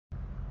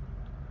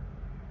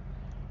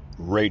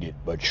Rated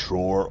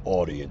mature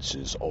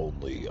audiences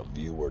only.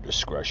 Viewer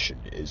discretion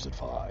is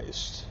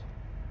advised.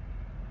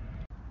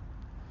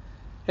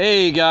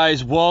 Hey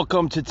guys,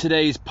 welcome to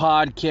today's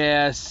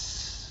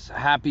podcast.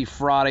 Happy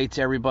Friday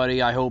to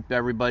everybody. I hope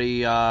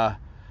everybody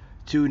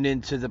tuned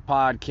into the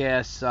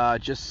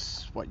podcast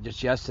just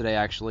yesterday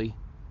actually.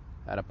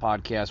 I had a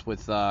podcast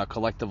with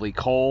Collectively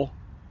Cole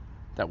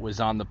that was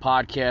on the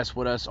podcast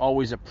with us.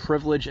 Always a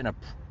privilege and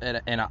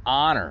an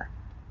honor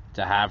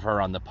to have her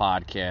on the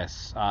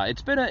podcast.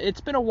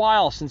 It's been a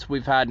while since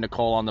we've had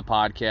Nicole on the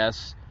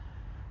podcast,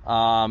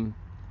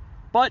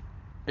 but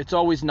it's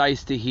always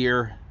nice to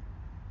hear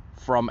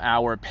from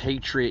our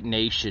Patriot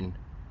Nation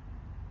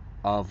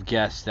of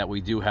guests that we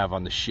do have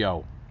on the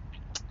show.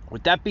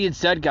 With that being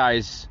said,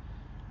 guys,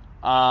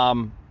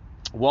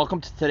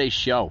 welcome to today's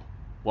show.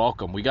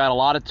 Welcome. We got a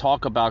lot to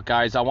talk about,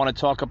 guys. I want to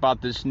talk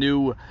about this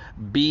new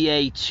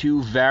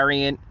BA2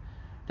 variant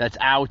that's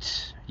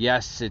out.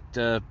 Yes,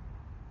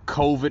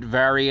 COVID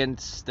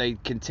variants, they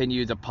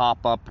continue to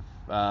pop up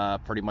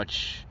pretty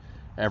much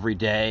every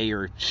day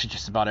or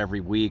just about every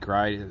week,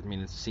 right? I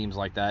mean, it seems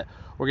like that.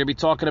 We're going to be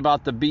talking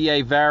about the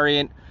BA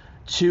variant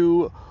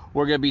 2.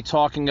 We're going to be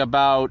talking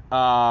about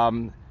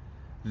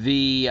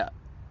the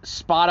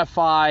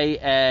Spotify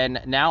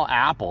and now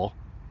Apple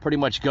pretty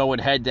much going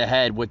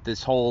head-to-head with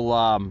this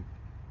whole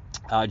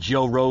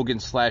Joe Rogan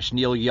 /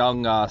 Neil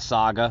Young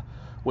saga,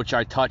 which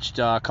I touched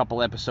a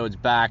couple episodes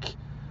back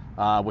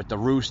with the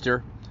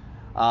Rooster.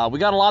 We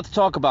got a lot to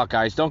talk about,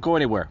 guys. Don't go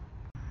anywhere.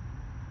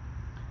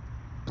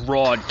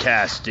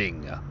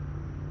 Broadcasting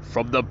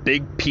from the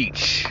Big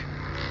Peach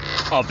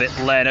of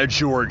Atlanta,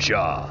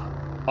 Georgia.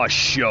 A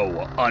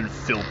show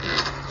unfiltered,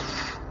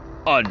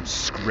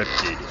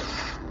 unscripted,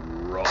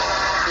 raw.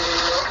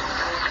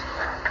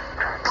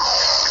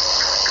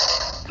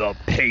 The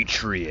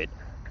Patriot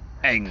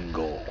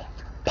Angle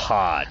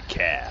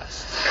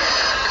Podcast.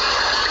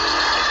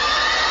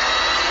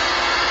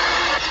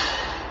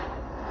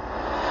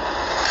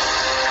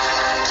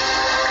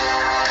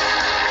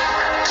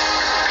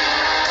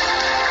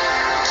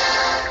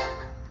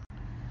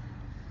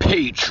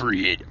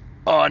 Patriot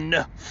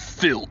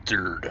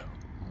Unfiltered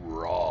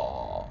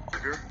Raw.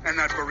 And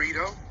that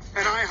burrito?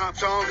 And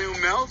IHOP's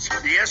all-new melts?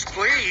 Yes,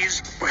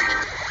 please. Wait,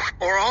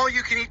 or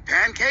all-you-can-eat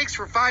pancakes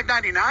for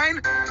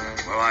 $5.99?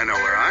 Well, I know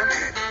where I'm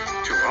headed.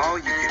 To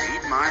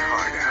all-you-can-eat my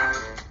heart out.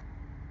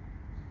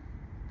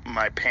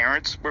 My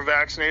parents were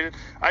vaccinated.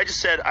 I just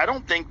said, I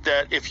don't think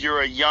that if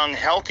you're a young,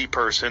 healthy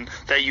person,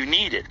 that you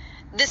need it.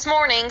 This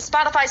morning,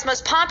 Spotify's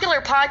most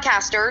popular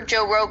podcaster,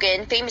 Joe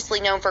Rogan,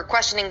 famously known for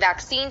questioning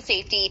vaccine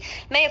safety,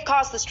 may have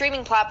caused the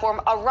streaming platform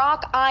a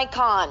rock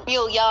icon.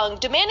 Neil Young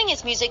demanding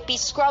his music be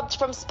scrubbed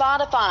from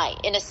Spotify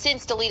in a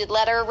since-deleted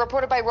letter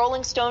reported by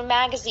Rolling Stone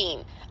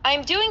magazine. I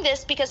am doing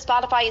this because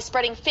Spotify is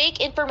spreading fake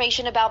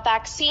information about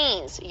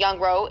vaccines, Young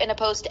wrote in a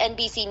post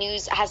NBC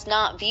News has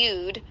not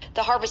viewed.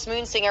 The Harvest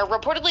Moon singer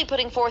reportedly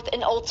putting forth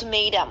an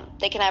ultimatum.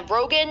 They can have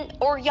Rogan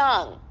or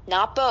Young,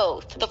 not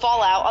both. The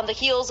fallout on the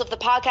heels of the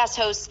podcast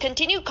host's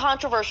continued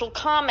controversial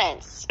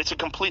comments. It's a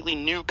completely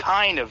new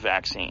kind of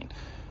vaccine.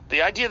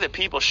 The idea that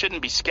people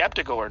shouldn't be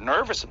skeptical or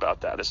nervous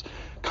about that is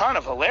kind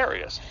of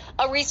hilarious.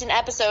 A recent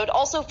episode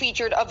also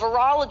featured a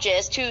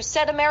virologist who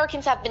said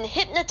Americans have been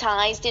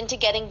hypnotized into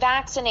getting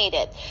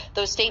vaccinated.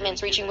 Those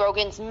statements reaching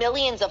Rogan's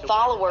millions of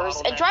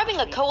followers and driving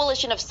a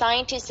coalition of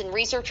scientists and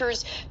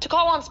researchers to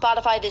call on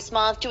Spotify this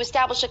month to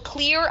establish a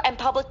clear and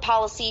public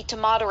policy to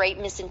moderate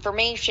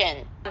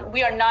misinformation.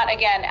 We are not,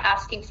 again,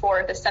 asking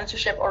for the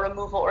censorship or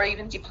removal or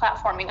even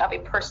deplatforming of a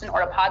person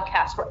or a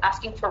podcast. We're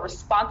asking for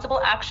responsible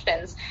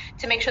actions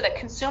to make sure that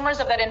consumers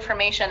of that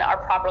information are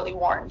properly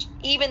warned.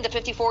 Even the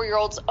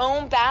 54-year-old's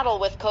own battle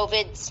with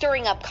COVID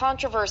stirring up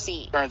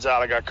controversy. Turns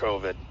out I got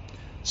COVID.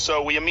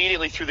 So we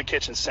immediately threw the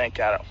kitchen sink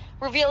at it.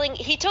 Revealing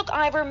he took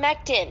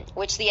ivermectin,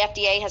 which the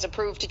FDA has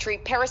approved to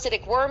treat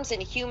parasitic worms in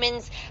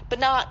humans, but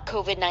not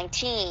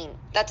COVID-19.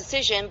 That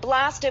decision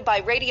blasted by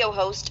radio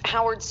host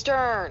Howard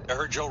Stern. I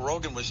heard Joe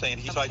Rogan was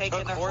saying I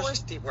took a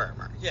horse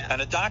dewormer,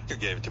 and a doctor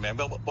gave it to me.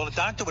 Well, a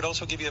doctor would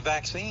also give you a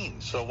vaccine.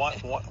 So why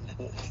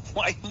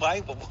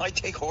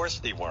take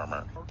horse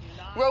dewormer?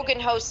 Rogan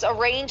hosts a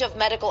range of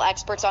medical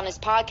experts on his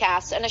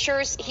podcast and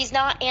assures he's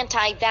not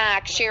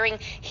anti-vax, sharing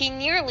he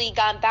nearly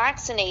got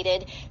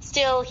vaccinated.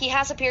 Still, he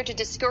has appeared to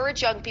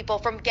discourage young people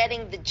from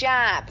getting the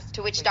jab,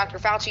 to which Dr.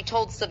 Fauci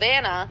told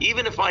Savannah,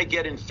 even if I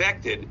get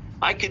infected,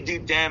 I could do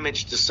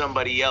damage to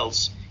somebody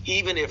else,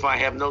 even if I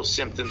have no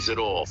symptoms at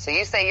all. So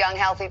you say young,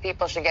 healthy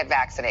people should get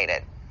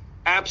vaccinated?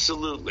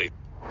 Absolutely.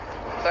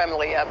 So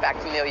Emily,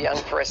 back to Neil Young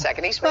for a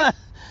second. He's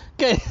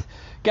Okay.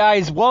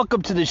 Guys,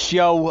 welcome to the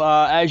show.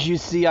 As you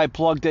see, I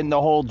plugged in the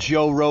whole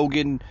Joe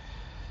Rogan,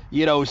 /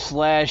 Neil Young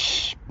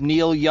 /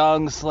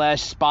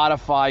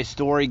 Spotify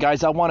story.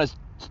 Guys, I want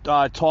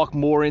to talk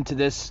more into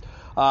this.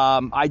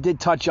 I did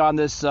touch on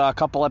this a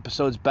couple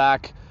episodes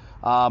back,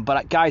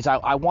 but guys,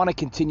 I want to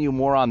continue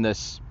more on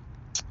this,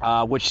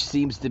 which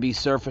seems to be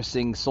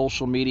surfacing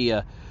social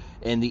media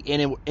in the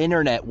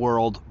internet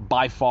world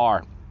by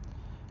far.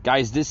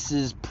 Guys, this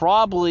is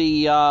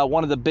probably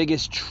one of the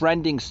biggest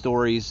trending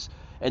stories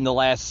in the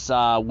last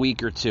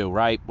week or two,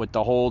 right? With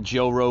the whole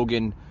Joe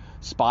Rogan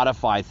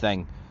Spotify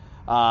thing.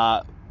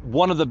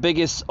 One of the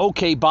biggest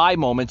okay bye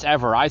moments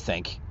ever, I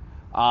think.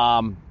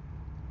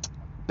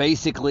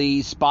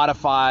 Basically,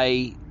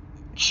 Spotify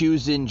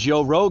choosing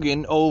Joe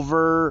Rogan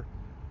over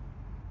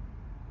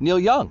Neil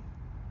Young.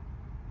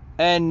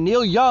 And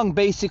Neil Young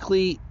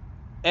basically,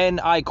 and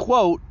I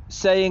quote,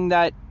 saying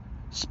that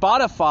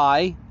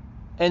Spotify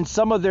and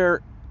some of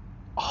their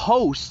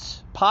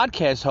hosts,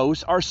 podcast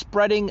hosts, are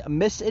spreading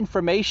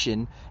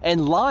misinformation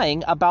and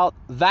lying about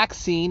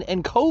vaccine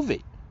and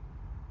COVID.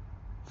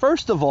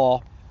 First of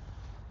all,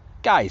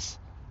 guys,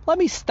 let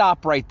me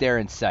stop right there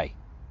and say,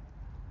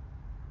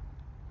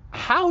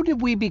 how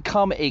did we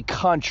become a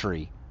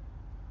country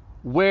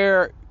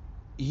where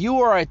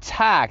you are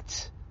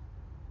attacked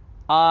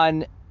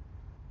on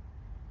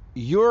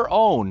your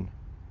own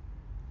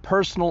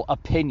personal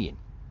opinion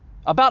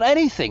about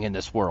anything in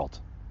this world?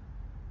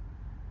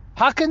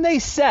 How can they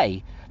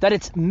say that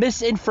it's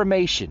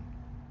misinformation?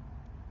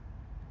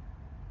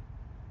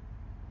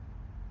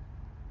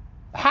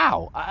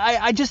 How?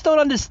 I just don't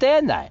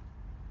understand that.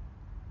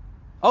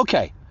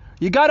 Okay,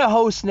 you got a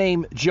host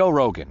named Joe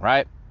Rogan,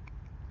 right?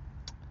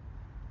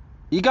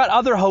 You got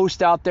other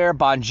hosts out there,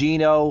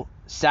 Bongino,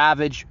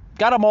 Savage,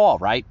 got them all,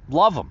 right?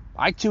 Love them.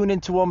 I tune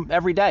into them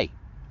every day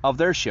of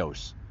their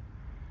shows.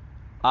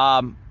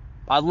 I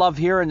love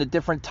hearing the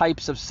different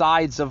types of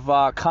sides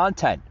of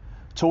content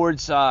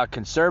towards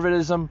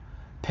conservatism,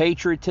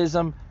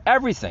 patriotism,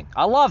 everything.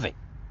 I love it.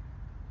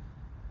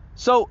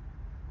 So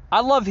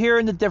I love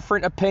hearing the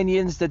different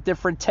opinions, the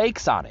different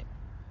takes on it.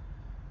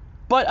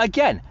 But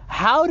again,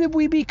 how did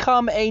we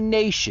become a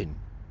nation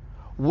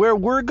where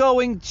we're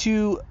going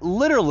to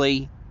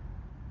literally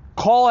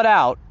call it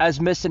out as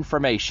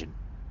misinformation?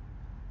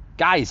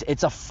 Guys,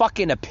 it's a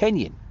fucking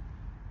opinion.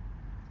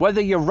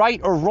 Whether you're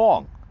right or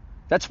wrong,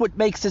 that's what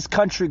makes this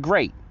country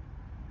great.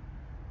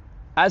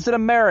 As an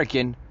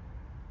American,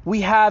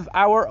 we have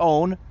our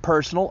own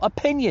personal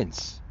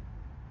opinions.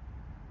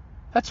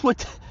 That's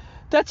what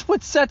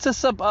sets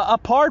us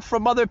apart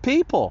from other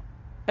people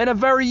in a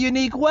very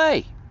unique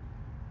way.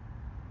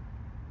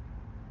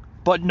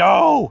 But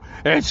no,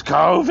 it's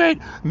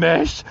COVID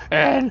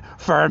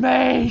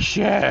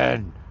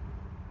misinformation.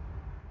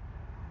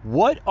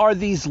 What are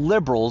these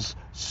liberals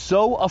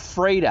so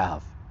afraid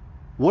of?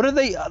 What are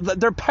they?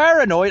 They're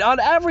paranoid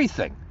on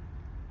everything.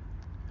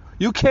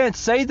 You can't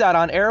say that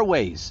on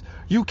airways.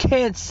 You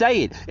can't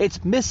say it.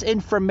 It's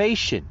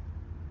misinformation.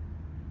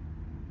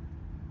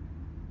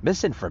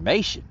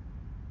 Misinformation.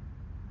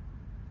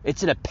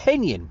 It's an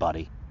opinion,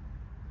 buddy.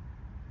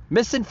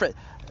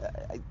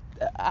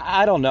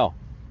 I don't know.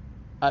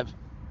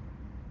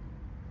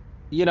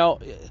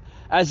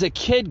 As a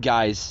kid,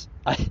 guys,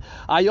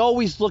 I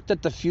always looked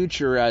at the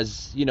future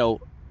as,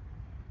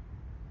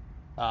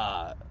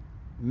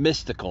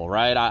 mystical,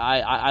 right?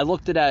 I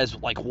looked at it as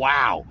like,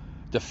 wow,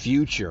 the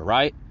future,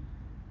 right?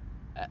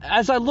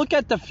 As I look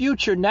at the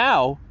future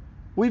now,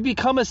 we've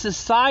become a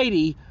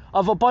society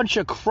of a bunch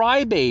of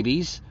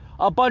crybabies,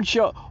 a bunch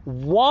of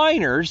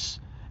whiners,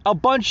 a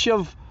bunch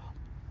of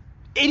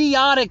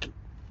idiotic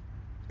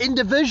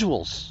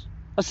individuals,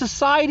 a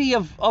society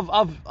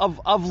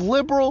of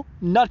liberal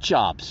nut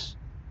jobs.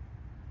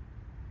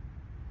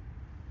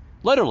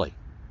 Literally.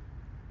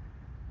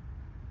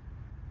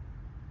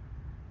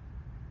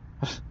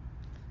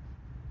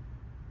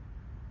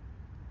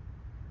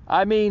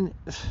 I mean,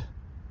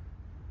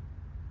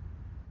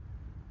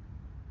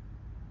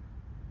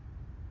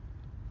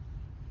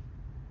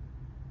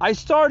 I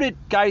started,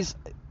 guys,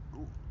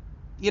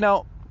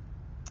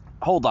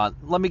 hold on.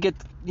 Let me get,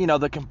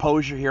 the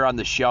composure here on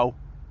the show.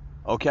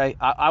 Okay?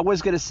 I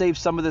was going to save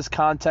some of this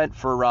content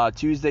for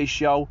Tuesday's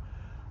show.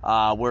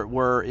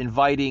 We're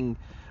inviting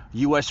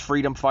U.S.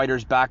 freedom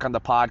fighters back on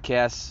the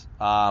podcast.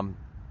 I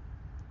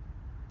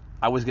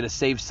was going to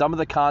save some of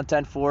the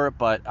content for it,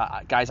 but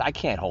guys, I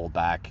can't hold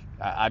back.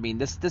 I mean,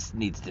 this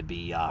needs to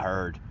be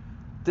heard.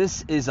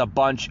 This is a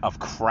bunch of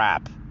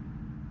crap.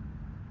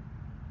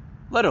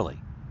 Literally.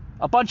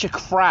 A bunch of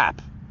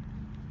crap.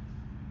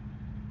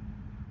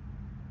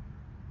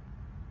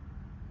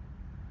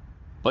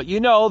 But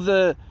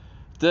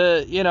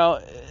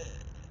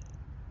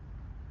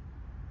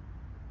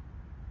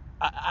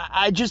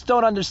I just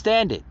don't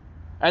understand it.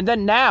 And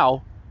then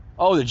now,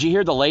 did you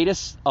hear the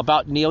latest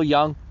about Neil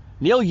Young?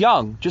 Neil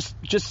Young, just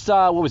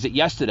what was it,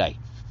 yesterday?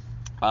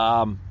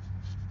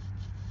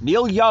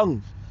 Neil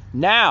Young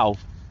now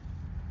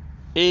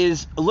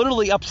is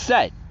literally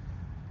upset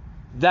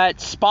that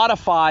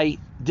Spotify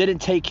didn't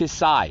take his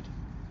side.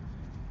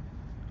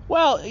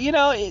 Well, he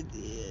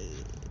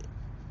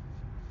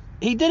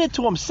did it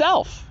to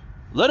himself,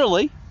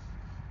 literally.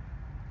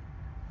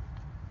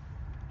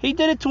 He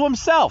did it to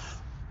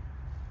himself.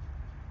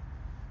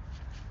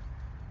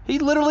 He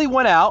literally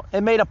went out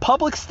and made a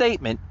public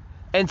statement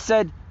and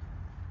said,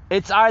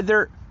 it's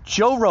either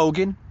Joe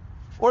Rogan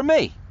or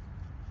me.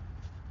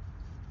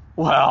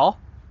 Well,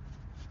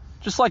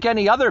 just like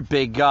any other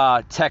big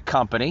tech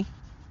company,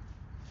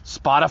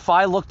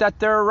 Spotify looked at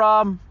their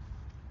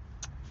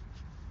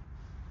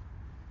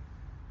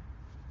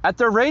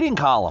rating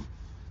column.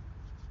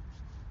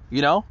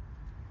 You know?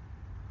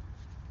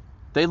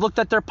 They looked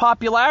at their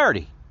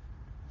popularity.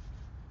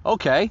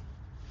 Okay.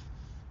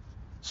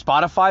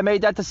 Spotify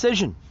made that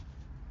decision.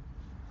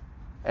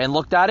 And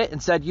looked at it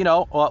and said, you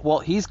know, well,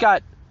 he's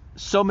got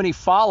so many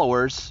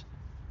followers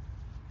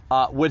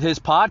with his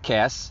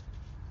podcasts.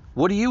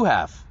 What do you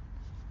have?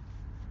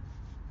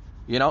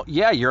 You know,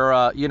 yeah, you're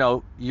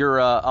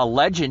a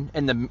legend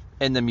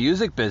in the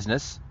music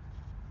business,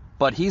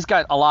 but he's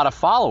got a lot of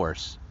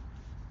followers.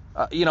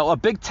 You know, a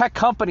big tech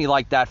company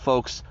like that,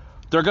 folks,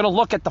 they're going to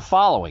look at the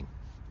following.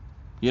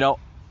 You know,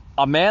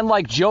 a man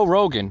like Joe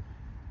Rogan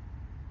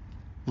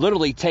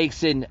literally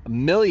takes in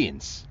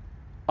millions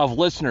of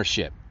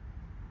listenership.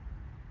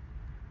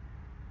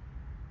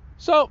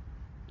 So,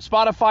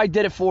 Spotify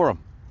did it for him.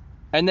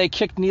 And they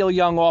kicked Neil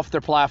Young off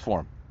their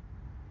platform.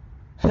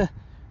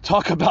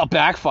 Talk about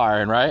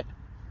backfiring, right?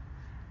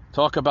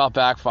 Talk about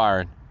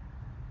backfiring.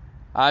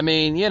 I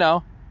mean, you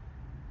know,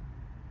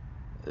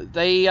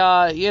 they,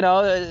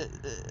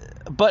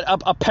 but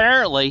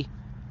apparently,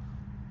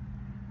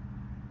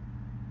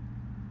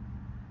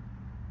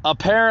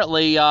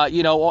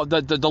 you know,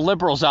 the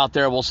liberals out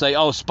there will say,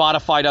 oh,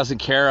 Spotify doesn't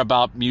care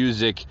about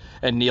music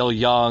and Neil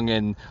Young,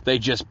 and they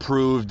just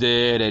proved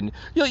it. And,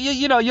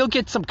 you know, you'll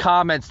get some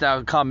comments that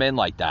will come in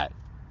like that,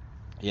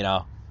 you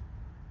know.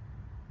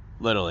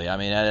 Literally, I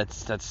mean,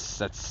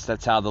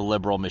 that's how the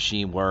liberal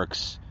machine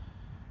works,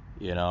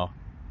 you know.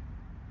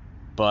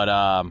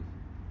 But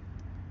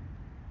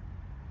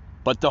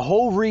the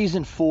whole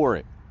reason for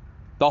it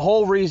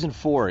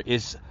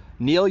is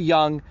Neil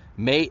Young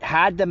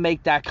had to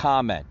make that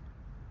comment,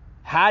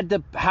 had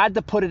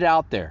to put it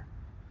out there,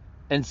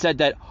 and said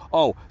that,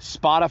 oh,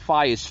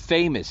 Spotify is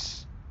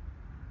famous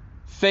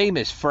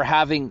for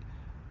having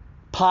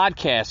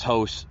podcast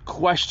hosts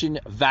question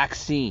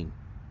vaccine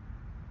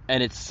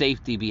and its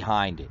safety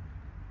behind it.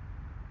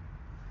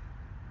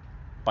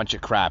 Bunch of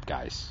crap,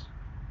 guys.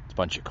 It's a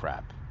bunch of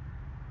crap.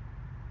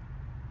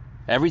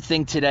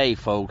 Everything today,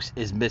 folks,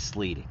 is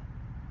misleading.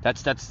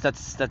 That's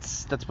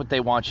what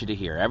they want you to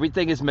hear.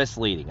 Everything is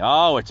misleading.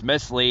 Oh, it's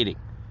misleading.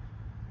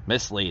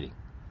 Misleading.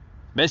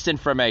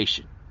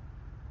 Misinformation.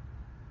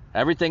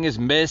 Everything is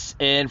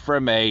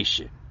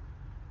misinformation.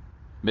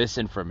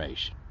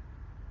 Misinformation.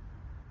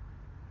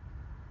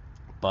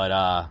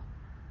 But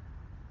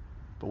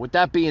with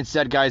that being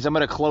said, guys, I'm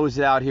going to close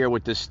it out here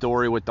with this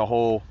story with the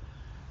whole,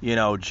 you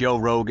know, Joe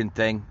Rogan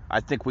thing.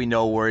 I think we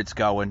know where it's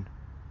going.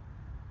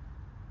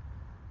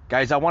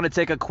 Guys, I want to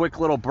take a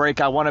quick little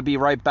break. I want to be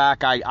right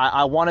back.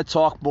 I want to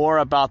talk more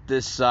about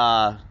this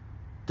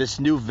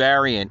new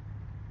variant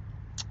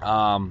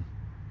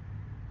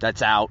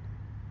that's out.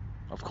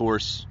 Of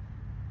course,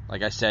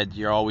 like I said,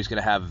 you're always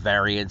going to have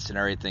variants and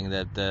everything.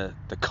 The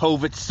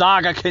COVID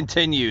saga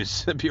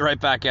continues. Be right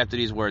back after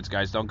these words,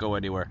 guys. Don't go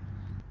anywhere.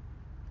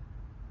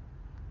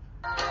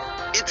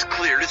 It's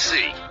clear to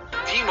see.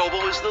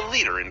 T-Mobile is the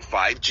leader in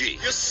 5G.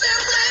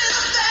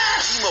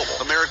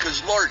 T-Mobile,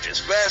 America's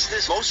largest,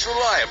 fastest, most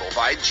reliable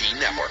 5G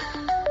network.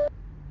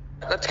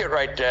 Let's get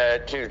right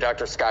to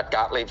Dr. Scott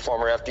Gottlieb,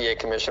 former FDA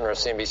commissioner, a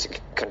CNBC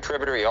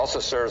contributor. He also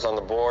serves on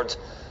the boards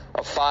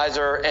of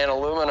Pfizer and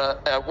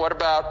Illumina. What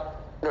about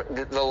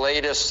the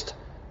latest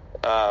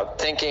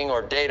thinking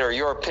or data, or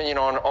your opinion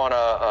on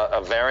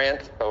a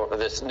variant,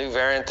 this new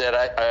variant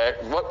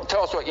that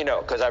tell us what you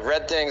know, because I've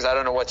read things. I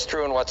don't know what's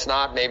true and what's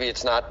not. Maybe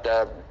it's not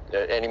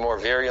any more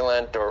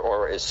virulent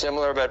or is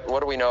similar, but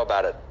what do we know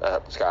about it,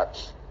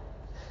 Scott?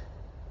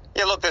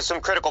 Yeah, look, there's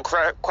some critical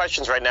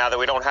questions right now that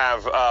we don't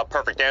have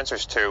perfect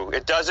answers to.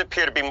 It does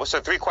appear to be,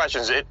 so 3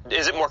 questions.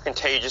 Is it more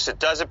contagious? It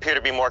does appear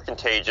to be more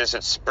contagious.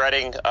 It's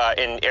spreading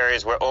in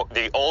areas where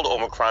the old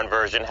Omicron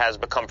version has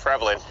become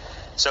prevalent.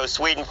 So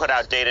Sweden put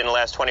out data in the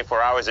last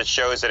 24 hours that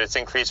shows that it's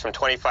increased from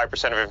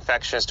 25% of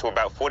infections to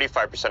about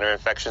 45% of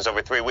infections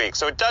over 3 weeks.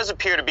 So it does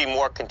appear to be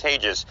more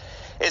contagious.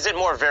 Is it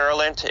more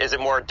virulent? Is it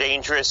more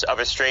dangerous of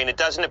a strain? It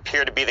doesn't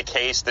appear to be the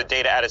case. The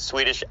data out of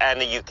Sweden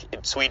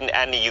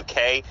and the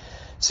UK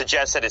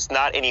suggests that it's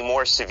not any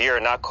more severe,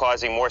 not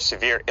causing more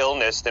severe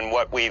illness than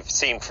what we've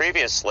seen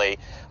previously.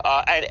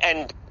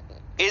 And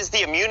is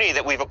the immunity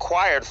that we've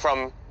acquired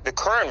from the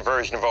current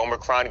version of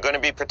Omicron going to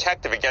be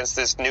protective against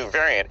this new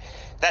variant?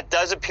 That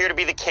does appear to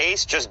be the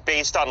case, just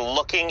based on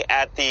looking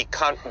at the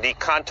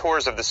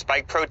contours of the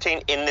spike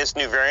protein in this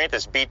new variant,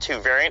 this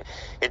B2 variant.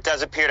 It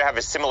does appear to have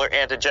a similar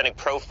antigenic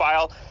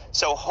profile.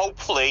 So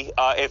hopefully,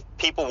 if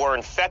people were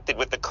infected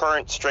with the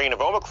current strain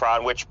of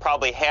Omicron, which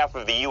probably half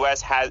of the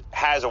U.S.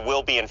 has or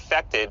will be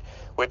infected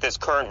with this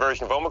current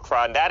version of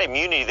Omicron, that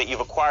immunity that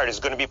you've acquired is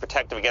going to be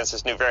protective against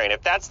this new variant.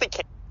 If that's the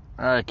case...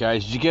 All right,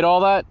 guys, did you get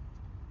all that?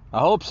 I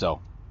hope so.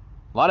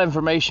 A lot of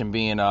information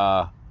being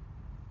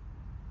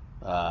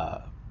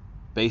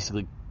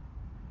basically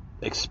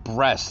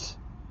expressed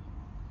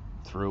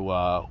through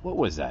what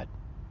was that?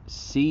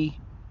 NBC.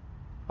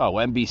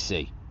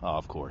 Oh,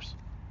 of course.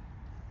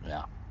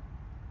 Yeah.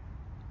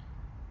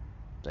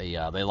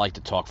 They like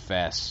to talk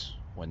fast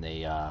when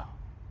they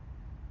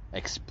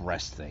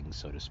express things,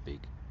 so to speak.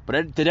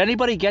 But did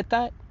anybody get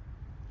that?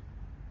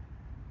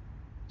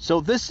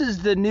 So this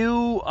is the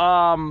new,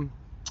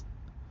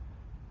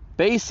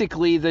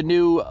 basically the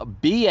new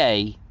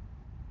BA.2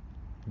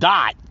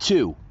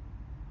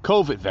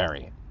 COVID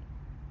variant.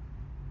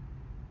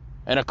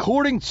 And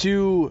according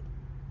to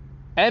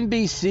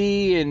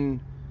NBC and,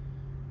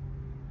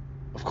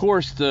 of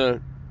course,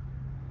 the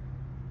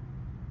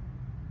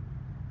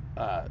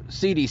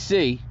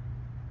CDC,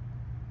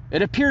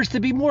 it appears to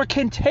be more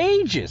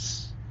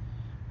contagious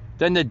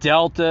than the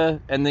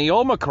Delta and the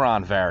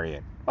Omicron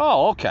variant.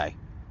 Oh, okay.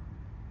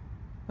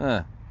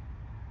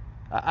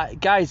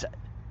 Guys,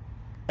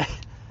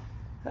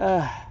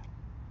 I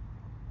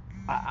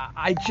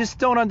just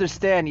don't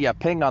understand. Yeah,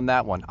 ping on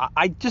that one.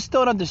 I just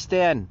don't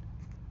understand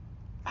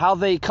how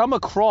they come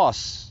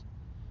across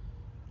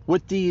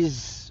with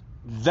these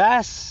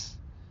vast,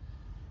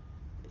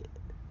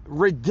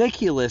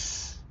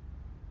 ridiculous,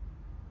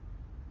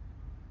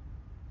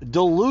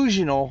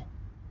 delusional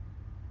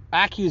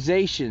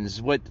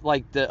accusations with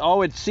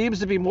it seems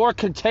to be more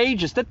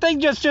contagious. The thing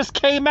just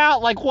came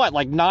out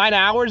like 9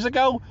 hours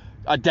ago,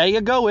 a day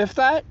ago, if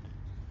that.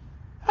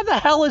 How the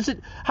hell is it?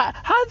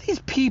 How do these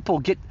people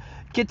get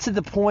to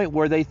the point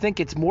where they think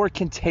it's more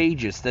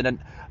contagious than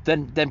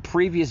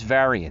previous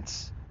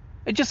variants?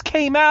 It just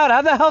came out.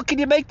 How the hell can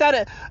you make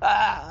that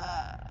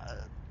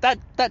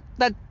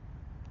that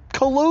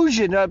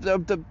collusion of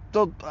the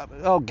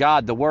oh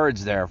God, the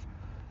words there.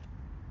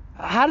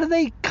 How do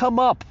they come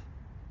up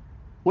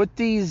with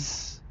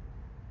these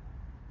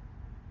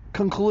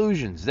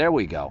conclusions? There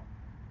we go.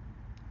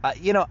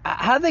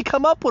 How do they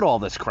come up with all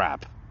this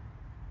crap?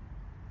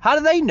 How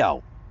do they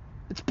know?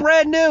 It's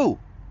brand new.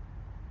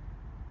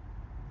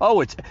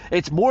 Oh,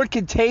 it's more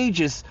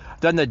contagious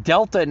than the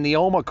Delta and the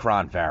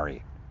Omicron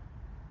variant.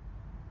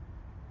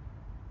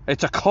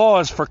 It's a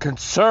cause for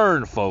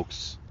concern,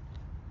 folks.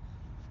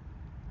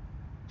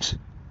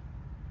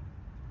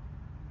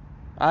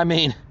 I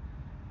mean,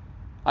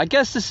 I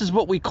guess this is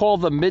what we call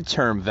the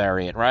midterm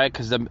variant, right?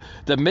 Because the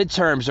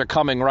midterms are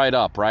coming right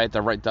up, right?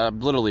 They're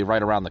literally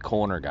right around the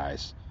corner,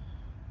 guys.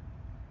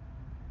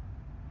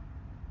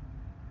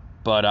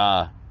 But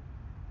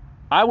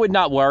I would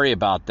not worry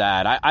about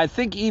that. I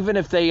think even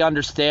if they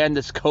understand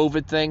this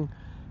COVID thing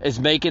is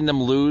making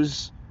them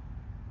lose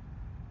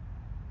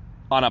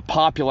on a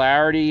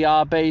popularity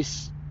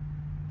base,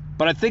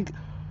 but I think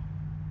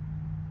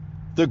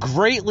they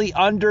greatly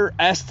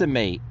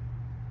underestimate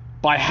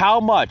by how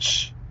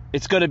much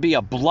it's going to be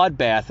a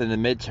bloodbath in the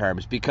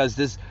midterms, because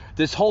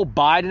this whole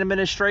Biden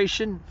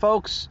administration,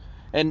 folks,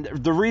 and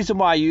the reason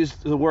why I use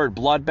the word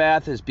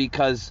bloodbath is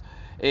because,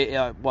 getting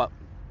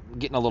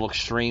a little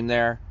extreme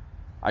there.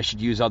 I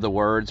should use other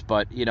words,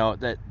 but,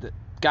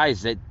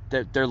 guys,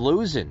 they're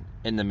losing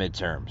in the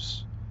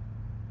midterms.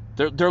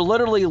 They're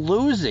literally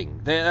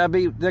losing.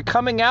 They're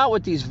coming out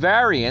with these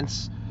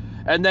variants,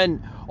 and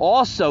then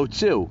also,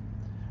 too,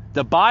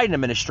 the Biden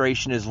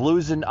administration is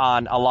losing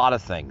on a lot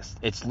of things.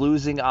 It's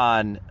losing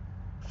on,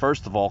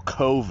 first of all,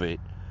 COVID.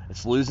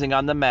 It's losing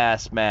on the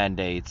mask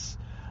mandates.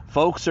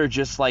 Folks are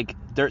just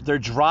they're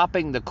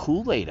dropping the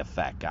Kool-Aid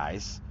effect,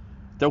 guys.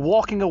 They're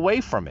walking away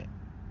from it.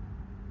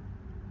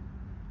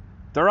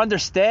 They're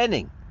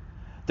understanding.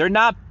 They're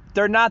not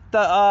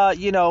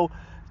the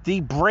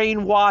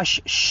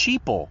brainwashed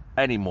sheeple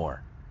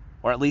anymore.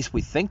 Or at least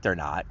we think they're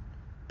not.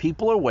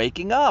 People are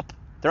waking up.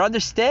 They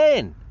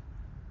understand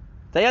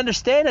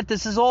that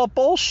this is all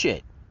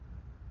bullshit.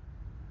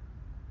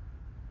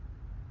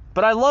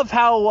 But I love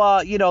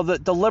how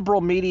the liberal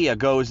media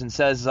goes and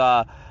says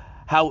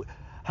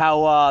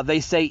how they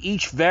say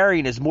each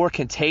variant is more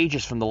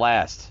contagious from the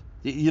last.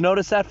 You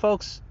notice that,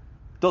 folks?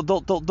 They'll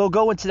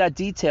go into that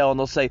detail and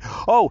they'll say,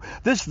 oh,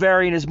 this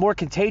variant is more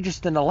contagious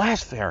than the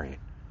last variant.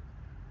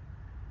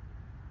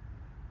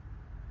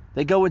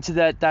 They go into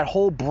that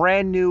whole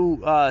brand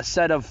new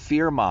set of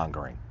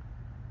fear-mongering.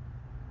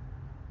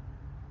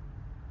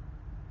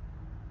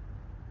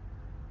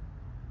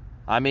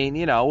 I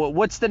mean,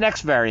 what's the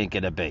next variant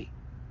going to be?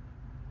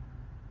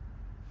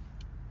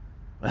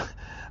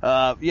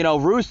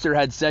 Rooster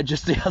had said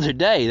just the other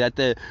day that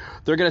they're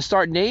going to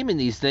start naming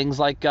these things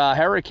like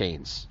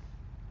hurricanes.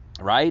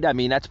 Right? I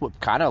mean, that's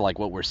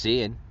what we're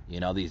seeing.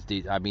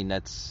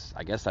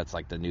 I guess that's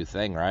like the new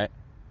thing, right?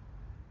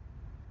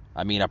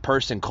 I mean, a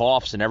person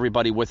coughs and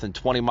everybody within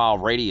 20-mile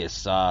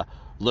radius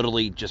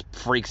literally just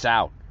freaks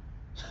out.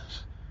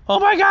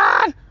 Oh my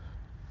God!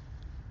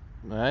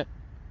 Right?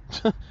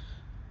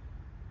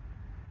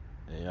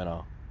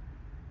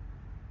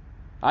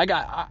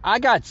 I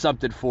got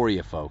something for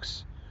you,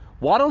 folks.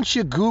 Why don't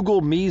you Google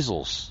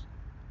measles?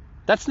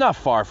 That's not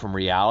far from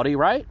reality,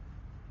 right?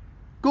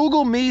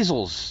 Google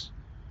measles.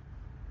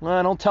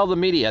 Well, don't tell the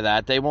media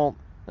that. They won't.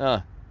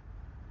 They'll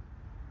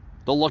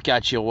look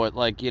at you with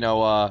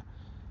a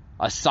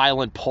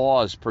silent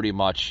pause, pretty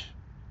much.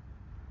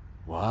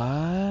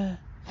 What?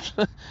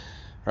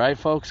 Right,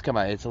 folks? Come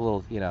on. It's a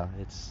little,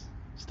 it's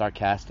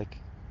sarcastic.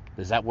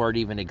 Does that word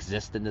even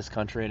exist in this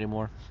country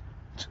anymore?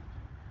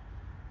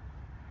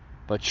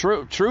 But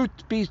truth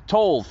be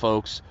told,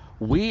 folks,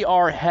 we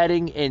are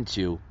heading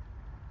into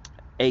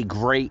a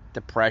Great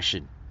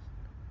Depression.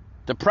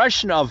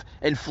 Depression of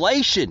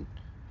inflation,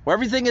 where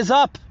everything is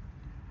up.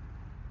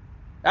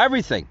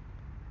 Everything.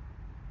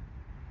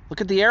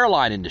 Look at the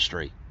airline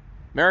industry.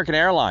 American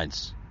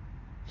Airlines.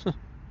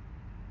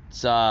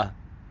 It's, the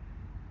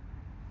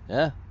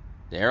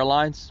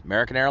airlines,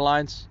 American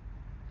Airlines,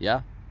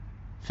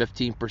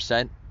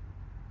 15%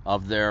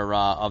 of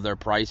their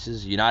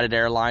prices. United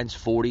Airlines,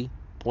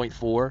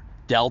 40.4.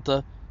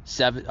 Delta,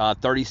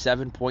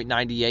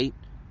 37.98.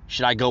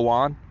 Should I go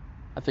on?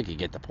 I think you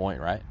get the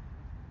point, right?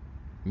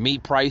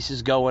 Meat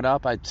prices going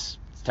up. It's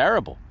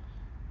terrible.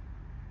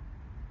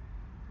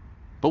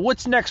 But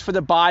what's next for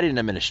the Biden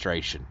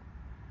administration?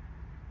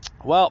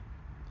 Well,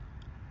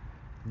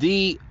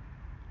 the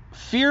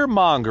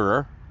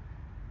fearmongerer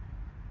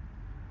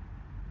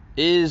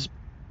is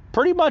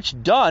pretty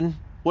much done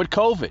with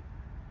COVID.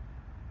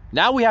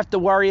 Now we have to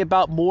worry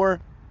about more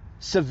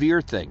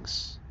severe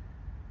things,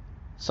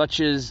 such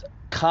as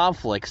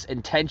conflicts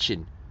and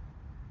tension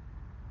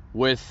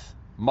with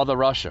Mother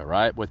Russia,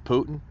 right? With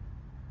Putin,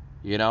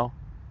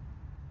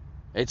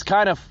 It's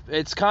kind of,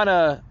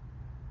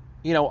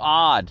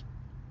 odd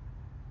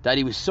that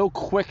he was so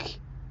quick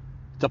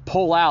to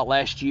pull out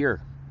last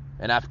year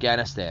in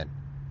Afghanistan,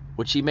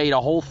 which he made a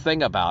whole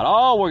thing about.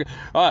 Oh,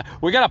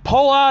 we're gonna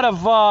pull out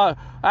of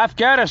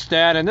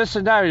Afghanistan and this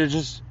and that. It's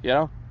just,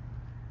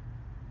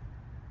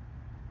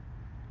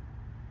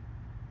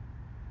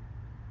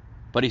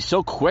 But he's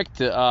so quick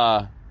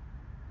to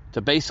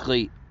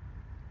basically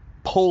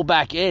pull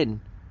back in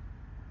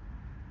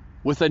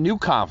with a new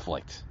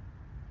conflict.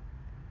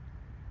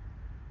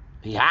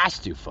 He has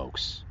to,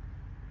 folks.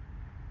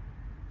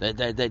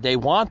 They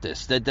want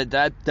this.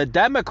 The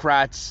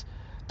Democrats,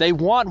 they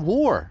want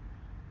war.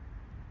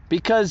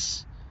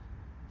 Because,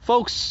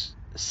 folks,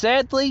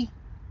 sadly,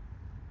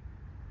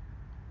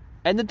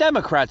 and the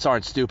Democrats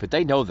aren't stupid.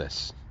 They know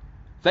this.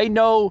 They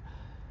know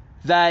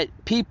that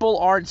people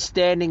aren't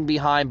standing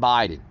behind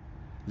Biden.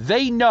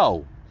 They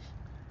know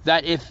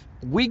that if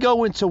we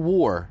go into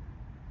war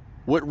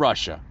with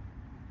Russia,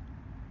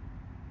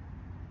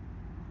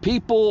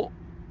 people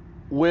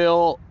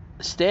will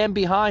stand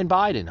behind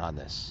Biden on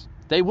this.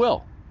 They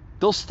will.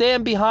 They'll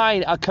stand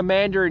behind a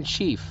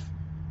commander-in-chief,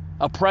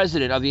 a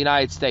president of the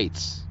United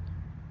States.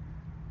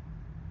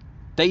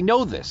 They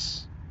know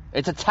this.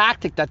 It's a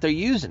tactic that they're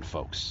using,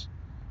 folks.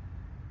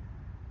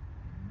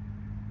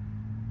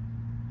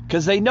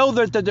 Because they know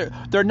that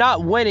they're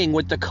not winning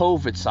with the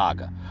COVID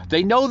saga.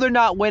 They know they're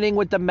not winning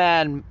with the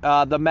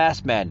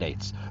mask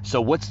mandates.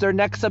 So what's their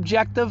next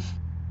objective?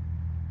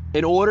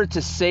 In order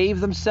to save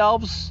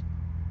themselves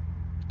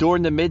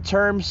during the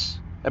midterms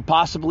and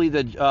possibly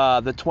the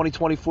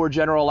 2024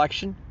 general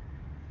election?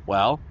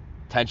 Well,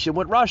 tension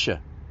with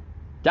Russia.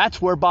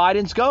 That's where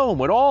Biden's going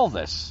with all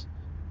this.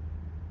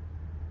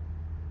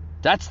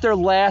 That's their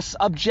last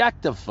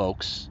objective,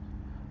 folks.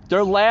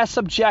 Their last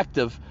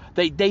objective.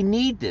 They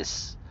need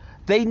this.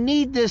 They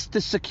need this to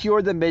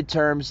secure the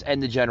midterms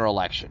and the general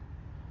election.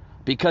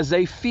 Because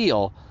they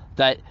feel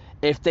that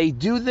if they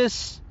do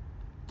this,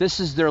 this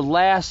is their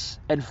last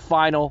and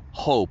final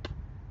hope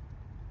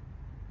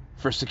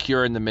for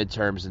securing the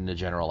midterms and the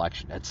general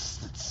election.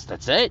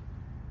 That's it.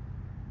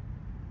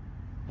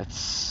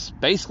 That's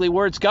basically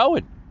where it's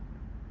going.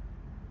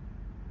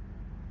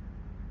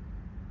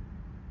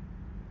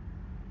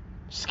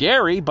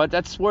 Scary, but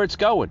that's where it's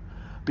going.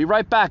 Be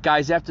right back,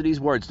 guys, after these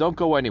words. Don't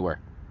go anywhere.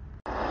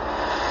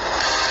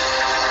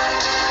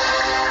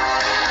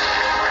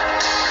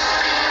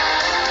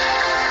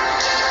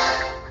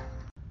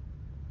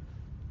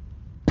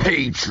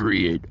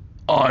 Patriot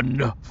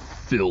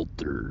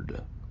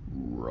Unfiltered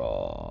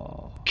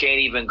Raw. Can't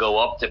even go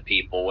up to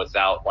people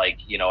without,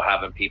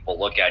 having people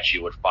look at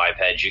you with five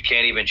heads. You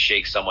can't even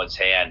shake someone's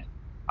hand.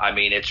 I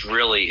mean,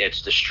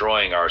 it's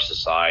destroying our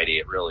society.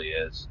 It really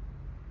is.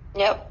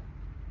 Yep.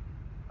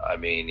 I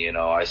mean,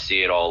 I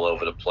see it all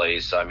over the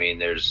place. I mean,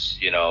 there's,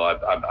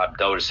 I'm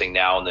noticing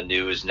now in the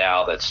news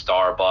now that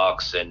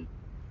Starbucks and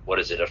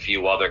a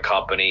few other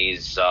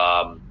companies,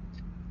 are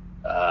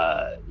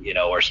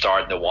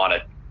starting to want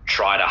to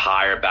try to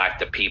hire back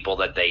the people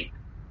that they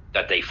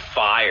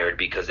fired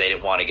because they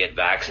didn't want to get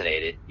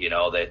vaccinated.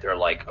 They're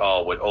like,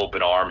 oh, with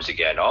open arms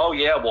again. Oh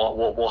yeah,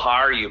 we'll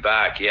hire you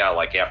back. Yeah,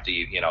 like after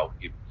you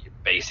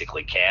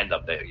basically canned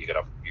them,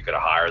 you're gonna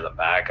hire them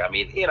back. I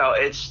mean,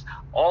 it's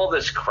all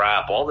this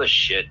crap, all this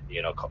shit.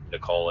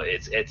 Nicole,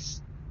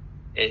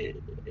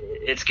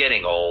 it's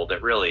getting old.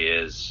 It really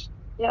is.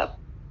 Yep.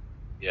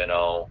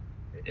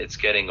 It's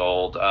getting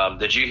old.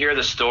 Did you hear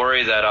the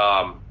story that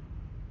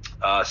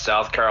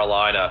South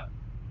Carolina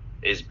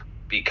is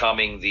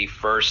becoming the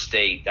first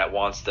state that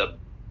wants to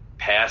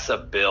pass a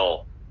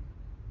bill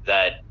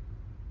that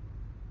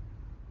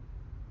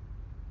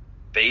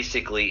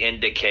basically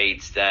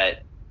indicates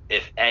that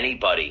if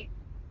anybody,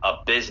 a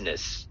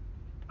business,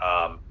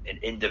 an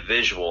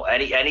individual,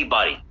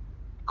 anybody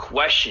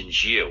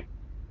questions you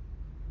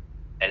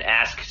and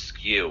asks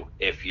you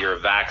if you're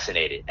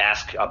vaccinated,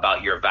 ask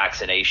about your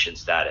vaccination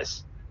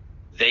status,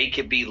 they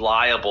could be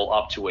liable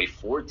up to a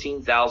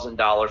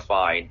 $14,000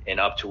 fine and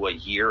up to a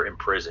year in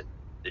prison.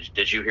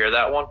 Did you hear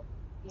that one?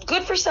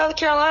 Good for South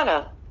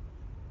Carolina.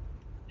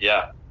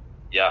 Yeah.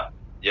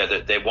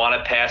 They want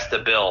to pass the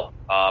bill.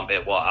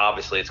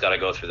 Obviously, it's got to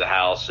go through the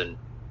House and,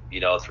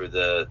 through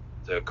the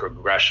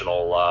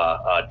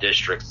congressional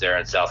districts there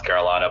in South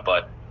Carolina.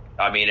 But,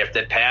 I mean, if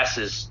it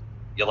passes,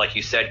 like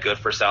you said, good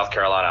for South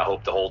Carolina. I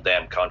hope the whole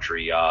damn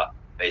country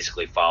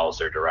basically follows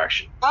their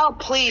direction. Oh,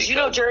 please.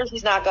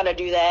 Jersey's not going to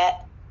do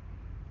that.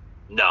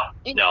 No,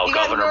 you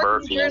Governor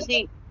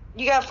Murphy.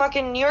 You got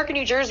fucking New York and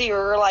New Jersey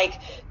are like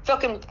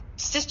fucking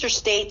sister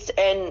states,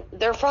 and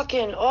they're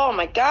fucking, oh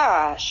my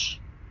gosh.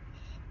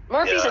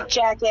 Murphy's a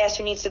jackass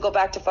who needs to go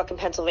back to fucking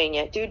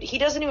Pennsylvania. Dude, he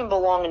doesn't even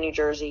belong in New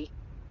Jersey.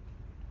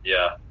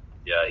 Yeah,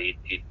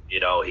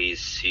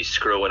 he's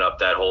screwing up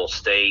that whole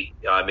state.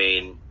 I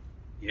mean,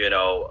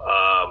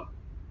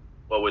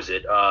 what was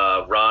it?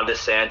 Ron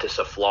DeSantis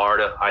of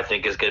Florida, I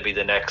think, is going to be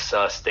the next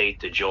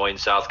state to join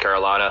South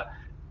Carolina.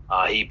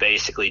 He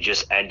basically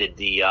just ended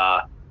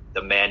the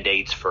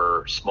mandates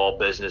for small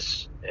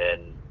business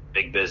and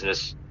big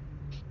business,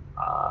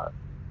 not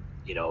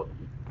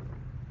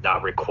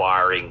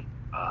requiring,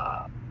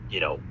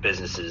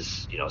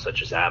 businesses,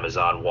 such as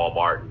Amazon,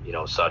 Walmart,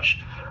 and, such,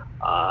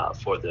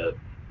 for the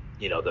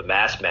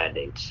mask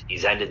mandates.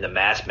 He's ended the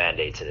mask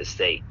mandates in his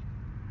state,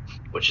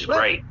 which is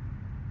great.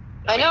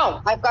 I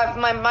know. I've got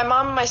my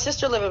mom and my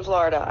sister live in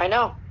Florida. I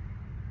know.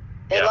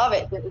 They love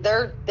it.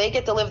 They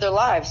get to live their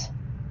lives.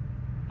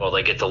 Well,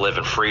 they get to live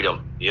in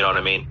freedom. You know what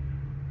I mean?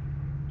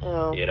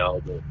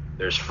 Oh.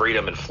 There's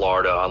freedom in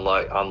Florida,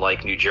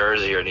 unlike New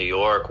Jersey or New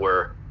York,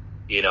 where,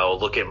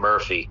 look at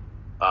Murphy.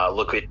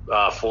 Look at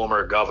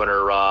former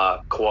Governor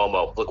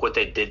Cuomo. Look what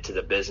they did to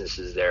the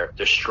businesses there.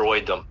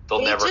 Destroyed them.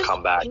 They'll never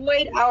come back.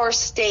 Destroyed our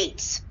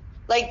states.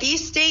 Like,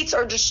 these states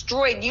are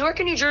destroyed. New York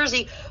and New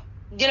Jersey,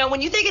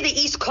 when you think of the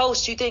East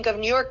Coast, you think of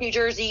New York, New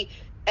Jersey,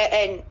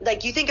 and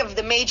like, you think of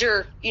the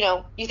major,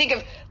 you think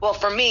of, well,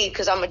 for me,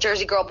 because I'm a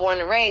Jersey girl born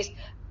and raised,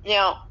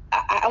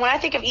 when I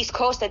think of East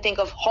Coast, I think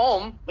of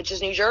home, which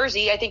is New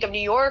Jersey. I think of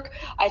New York.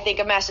 I think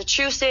of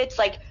Massachusetts.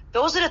 Like,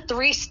 those are the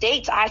three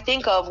states I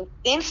think of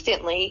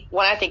instantly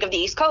when I think of the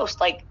East Coast.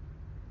 Like,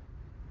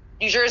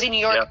 New Jersey, New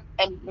York,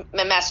 and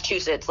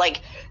Massachusetts. Like,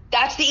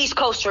 that's the East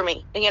Coast for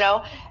me,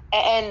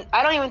 And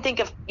I don't even think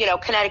of,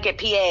 Connecticut,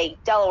 PA,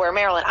 Delaware,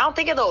 Maryland. I don't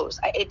think of those.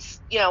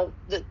 It's,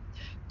 the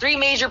three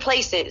major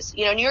places.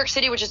 New York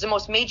City, which is the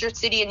most major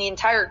city in the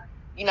entire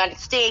United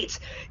States,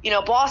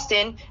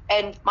 Boston,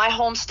 and my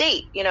home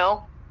state,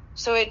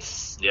 so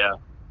it's, oh,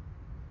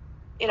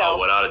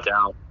 without a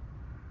doubt.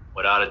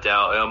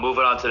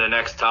 Moving on to the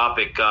next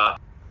topic. All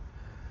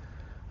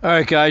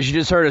right, guys, you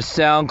just heard a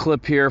sound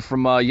clip here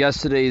from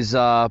yesterday's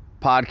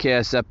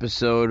podcast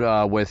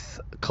episode with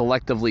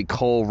Collectively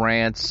Cole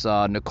Rants.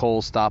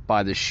 Nicole stopped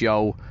by the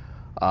show.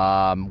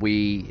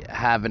 We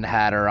haven't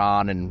had her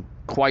on in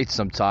quite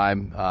some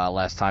time.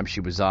 Last time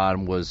she was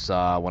on was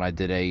when I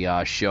did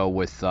a show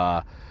with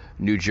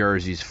New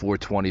Jersey's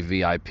 420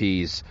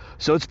 VIPs.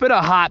 So it's been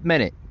a hot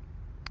minute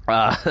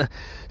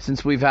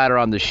since we've had her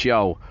on the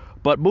show.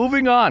 But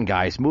moving on,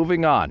 guys,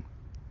 moving on.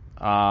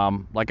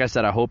 Like I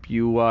said, I hope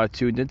you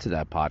tuned into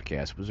that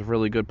podcast. It was a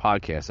really good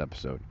podcast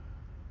episode.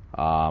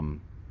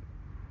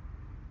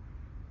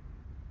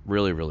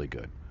 Really, really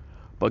good.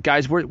 But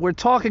guys, we're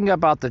talking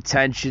about the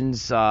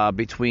tensions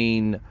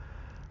between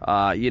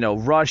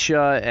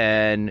Russia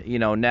and,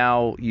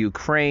 now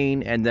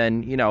Ukraine, and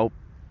then,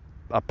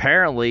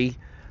 apparently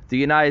the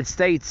United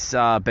States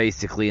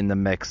basically in the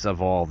mix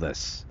of all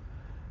this,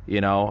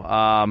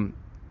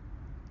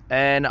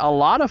 and a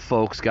lot of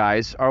folks,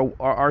 guys,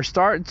 are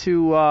starting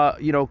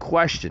to,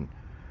 question,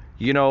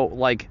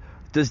 like,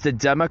 does the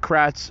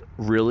Democrats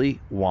really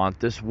want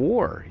this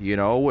war,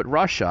 with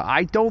Russia?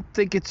 I don't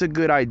think it's a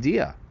good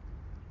idea.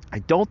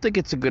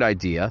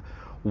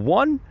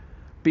 One,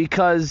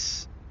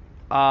 because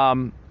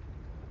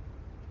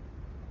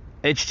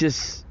it's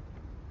just,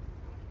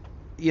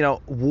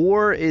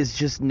 war is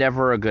just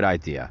never a good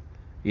idea.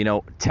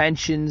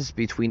 Tensions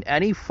between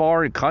any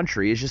foreign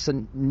country is just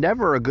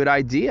never a good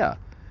idea.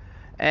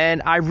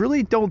 And I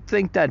really don't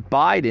think that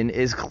Biden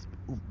is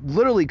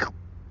literally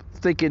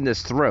thinking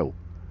this through.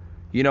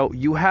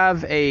 You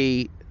have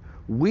a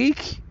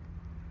weak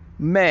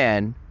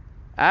man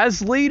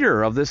as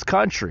leader of this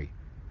country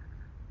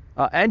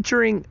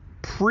entering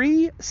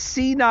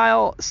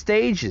pre-senile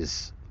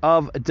stages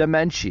of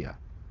dementia.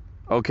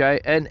 Okay?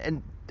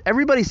 And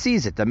everybody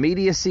sees it. The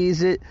media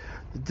sees it.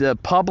 The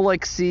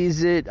public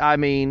sees it. I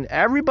mean,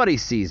 everybody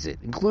sees it,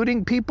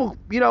 including people,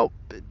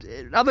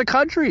 in other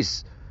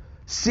countries,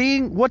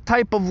 seeing what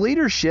type of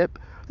leadership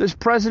this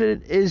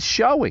president is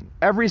showing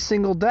every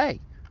single day.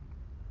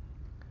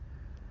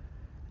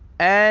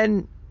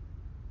 And,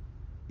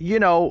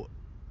 the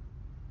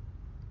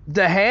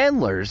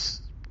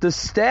handlers, the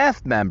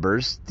staff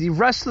members, the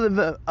rest of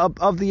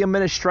the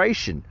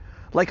administration,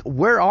 like,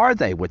 where are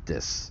they with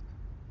this?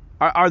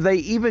 Are they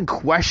even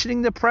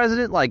questioning the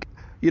president? Like,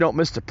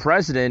 Mr.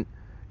 President,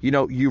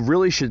 you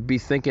really should be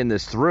thinking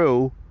this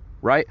through.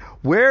 right?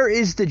 Where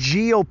is the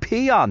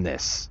GOP on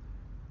this?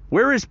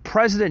 Where is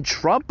President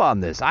Trump on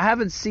this? I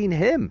haven't seen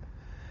him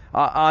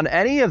on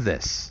any of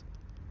this.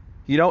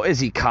 You know, is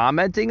he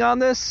commenting on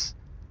this?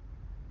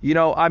 You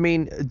know, I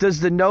mean, does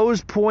the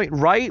nose point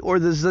right or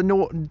does the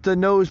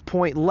nose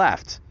point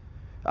left?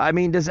 I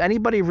mean, does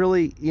anybody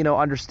really, you know,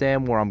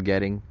 understand where I'm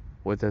getting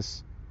with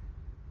this?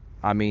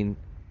 I mean,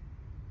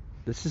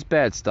 this is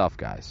bad stuff,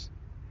 guys.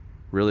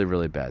 Really,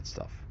 really bad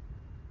stuff.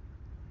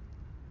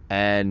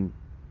 And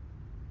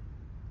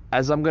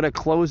as I'm going to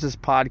close this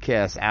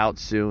podcast out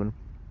soon,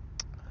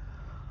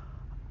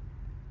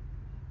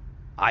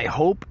 I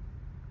hope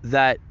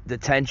that the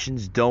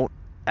tensions don't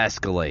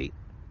escalate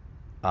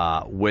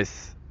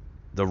with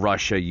the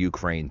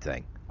Russia-Ukraine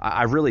thing.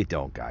 I really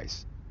don't,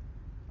 guys.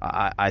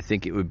 I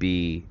think it would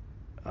be,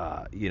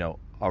 you know,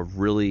 a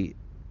really,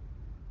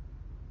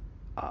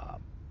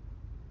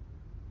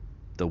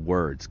 the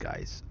words,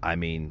 guys. I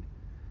mean,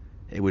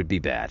 it would be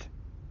bad.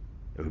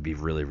 It would be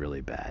really,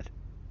 really bad.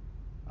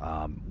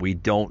 We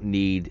don't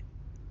need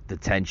the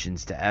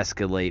tensions to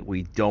escalate.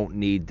 We don't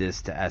need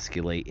this to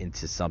escalate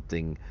into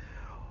something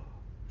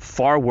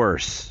far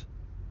worse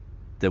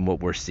than what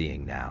we're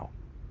seeing now.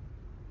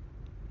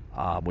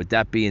 With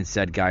that being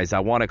said, guys, I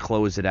want to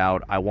close it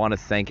out. I want to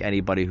thank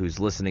anybody who's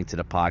listening to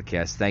the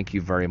podcast. Thank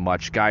you very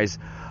much, guys.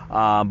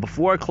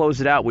 Before I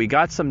close it out, we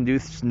got some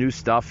new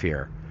stuff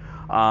here.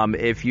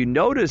 If you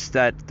notice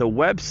that the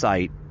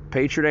website,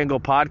 Patriot Angle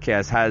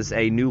Podcast, has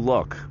a new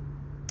look.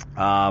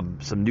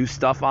 Some new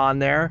stuff on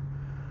there.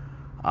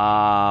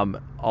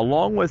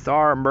 Along with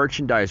our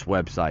merchandise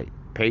website,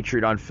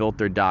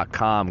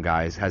 PatriotUnfiltered.com,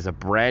 guys, has a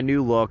brand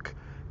new look.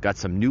 Got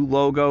some new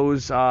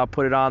logos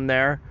put it on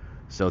there.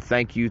 So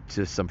thank you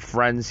to some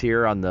friends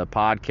here on the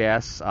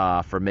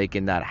podcast for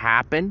making that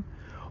happen.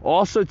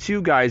 Also,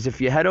 too, guys,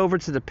 if you head over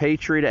to the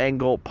Patriot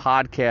Angle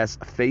Podcast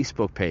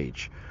Facebook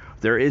page,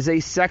 there is a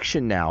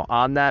section now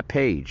on that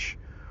page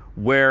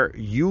where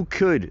you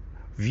could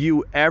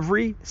view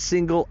every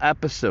single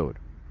episode,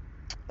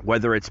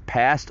 whether it's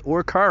past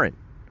or current,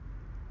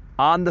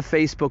 on the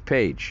Facebook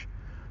page.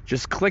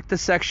 Just click the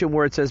section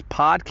where it says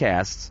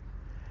podcasts,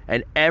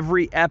 and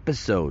every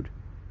episode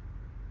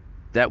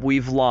that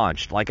we've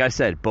launched, like I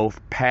said,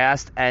 both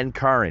past and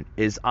current,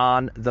 is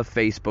on the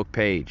Facebook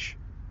page,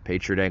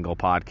 Patriot Angle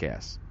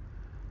Podcast.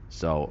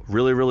 So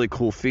really, really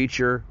cool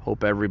feature.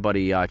 Hope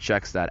everybody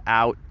checks that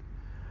out.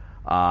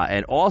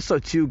 And also,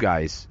 too,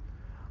 guys,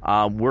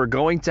 we're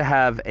going to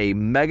have a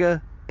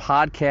mega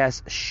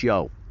podcast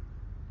show.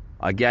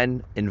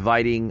 Again,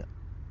 inviting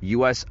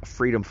U.S.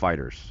 freedom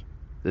fighters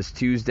this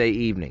Tuesday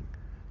evening.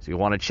 So you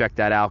want to check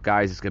that out,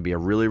 guys. It's going to be a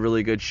really,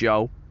 really good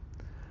show.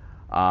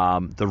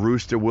 The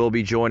Rooster will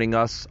be joining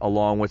us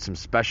along with some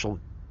special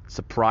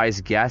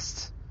surprise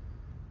guests.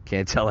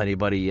 Can't tell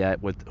anybody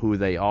yet with who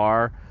they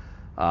are.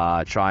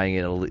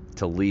 Trying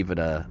to leave it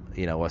a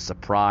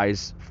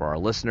surprise for our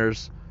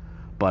listeners.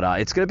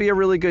 But it's going to be a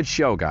really good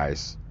show,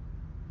 guys.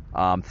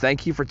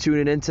 Thank you for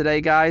tuning in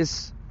today,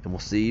 guys, and we'll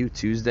see you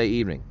Tuesday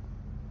evening.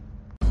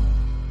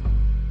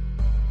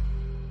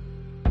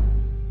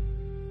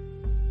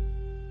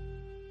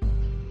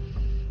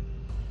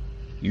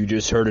 You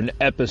just heard an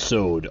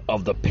episode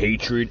of the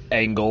Patriot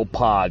Angle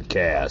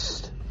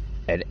Podcast,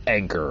 an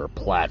Anchor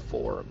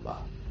platform.